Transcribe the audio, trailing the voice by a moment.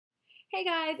Hey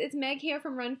guys, it's Meg here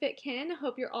from Run Fit Kin.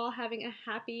 Hope you're all having a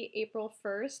happy April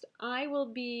 1st. I will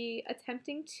be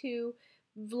attempting to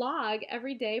vlog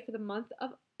every day for the month of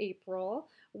April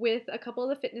with a couple of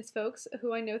the fitness folks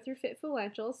who I know through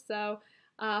FitVEDA. So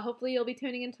hopefully you'll be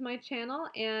tuning into my channel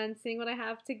and seeing what I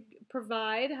have to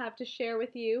provide, have to share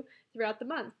with you throughout the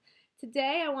month.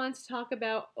 Today I want to talk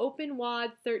about Open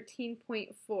WOD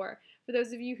 13.4. For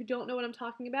those of you who don't know what I'm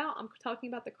talking about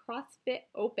the CrossFit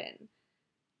Open.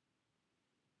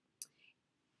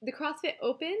 The CrossFit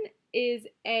Open is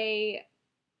a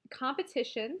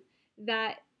competition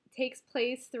that takes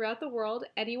place throughout the world.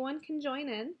 Anyone can join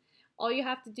in. All you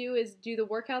have to do is do the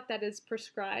workout that is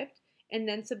prescribed and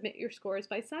then submit your scores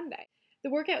by Sunday. The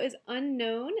workout is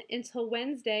unknown until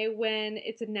Wednesday when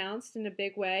it's announced in a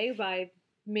big way by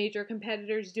major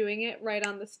competitors doing it right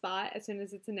on the spot as soon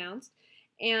as it's announced.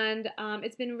 And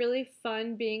it's been really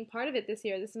fun being part of it this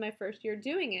year. This is my first year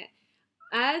doing it.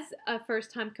 As a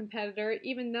first-time competitor,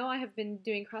 even though I have been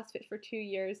doing CrossFit for 2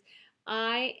 years,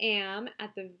 I am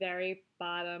at the very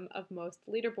bottom of most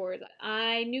leaderboards.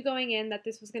 I knew going in that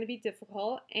this was going to be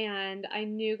difficult, and I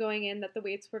knew going in that the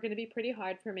weights were going to be pretty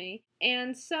hard for me.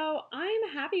 And so I'm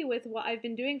happy with what I've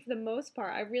been doing for the most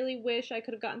part. I really wish I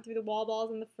could have gotten through the wall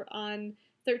balls on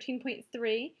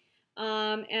 13.3,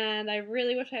 and I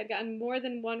really wish I had gotten more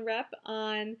than one rep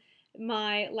on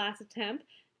my last attempt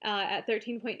at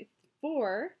 13.3.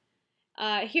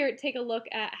 Here, take a look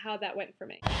at how that went for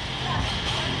me. There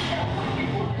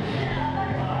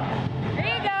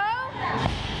you go.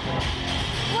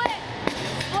 Split.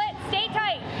 Split. Stay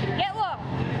tight. Get low.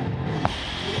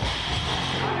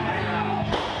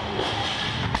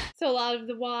 So a lot of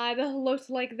the WOD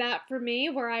looked like that for me,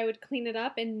 where I would clean it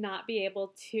up and not be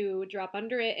able to drop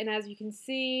under it. And as you can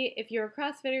see, if you're a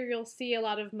CrossFitter, you'll see a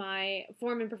lot of my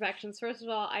form imperfections. First of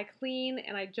all, I clean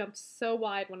and I jump so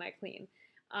wide when I clean.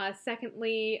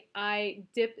 Secondly, I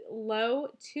dip low,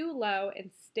 too low,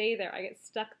 and stay there. I get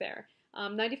stuck there.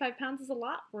 95 pounds is a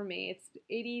lot for me. It's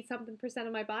 80-something%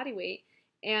 of my body weight.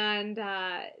 And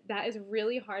that is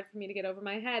really hard for me to get over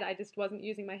my head. I just wasn't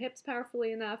using my hips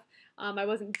powerfully enough. I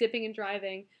wasn't dipping and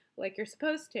driving like you're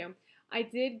supposed to. I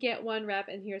did get one rep,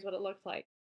 and here's what it looked like.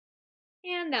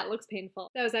 And that looks painful.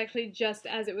 That was actually just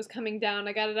as it was coming down.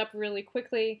 I got it up really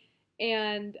quickly,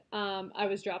 and I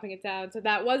was dropping it down. So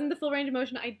that wasn't the full range of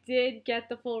motion. I did get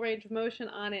the full range of motion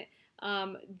on it.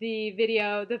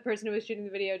 The person who was shooting the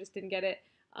video just didn't get it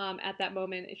at that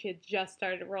moment. She had just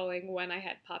started rolling when I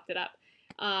had popped it up.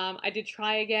 I did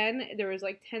try again. There was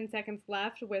like 10 seconds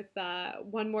left with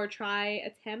one more try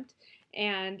attempt,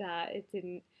 and it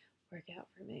didn't work out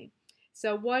for me.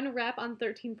 So one rep on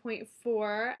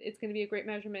 13.4, it's going to be a great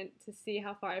measurement to see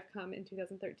how far I've come in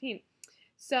 2013.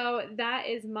 So that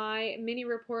is my mini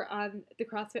report on the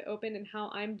CrossFit Open and how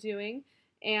I'm doing,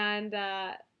 and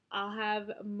I'll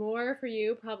have more for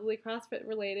you, probably CrossFit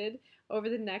related, over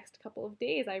the next couple of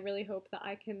days. I really hope that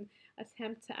I can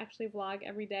attempt to actually vlog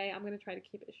every day. I'm going to try to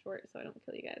keep it short so I don't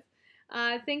kill you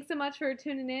guys. Thanks so much for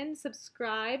tuning in.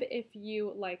 Subscribe if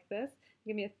you like this.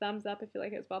 Give me a thumbs up if you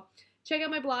like it as well. Check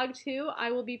out my blog too.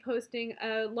 I will be posting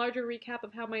a larger recap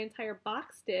of how my entire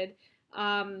box did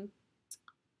on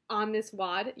this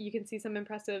WOD. You can see some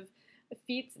impressive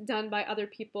feats done by other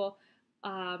people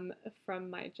from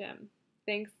my gym.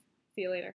 Thanks. See you later.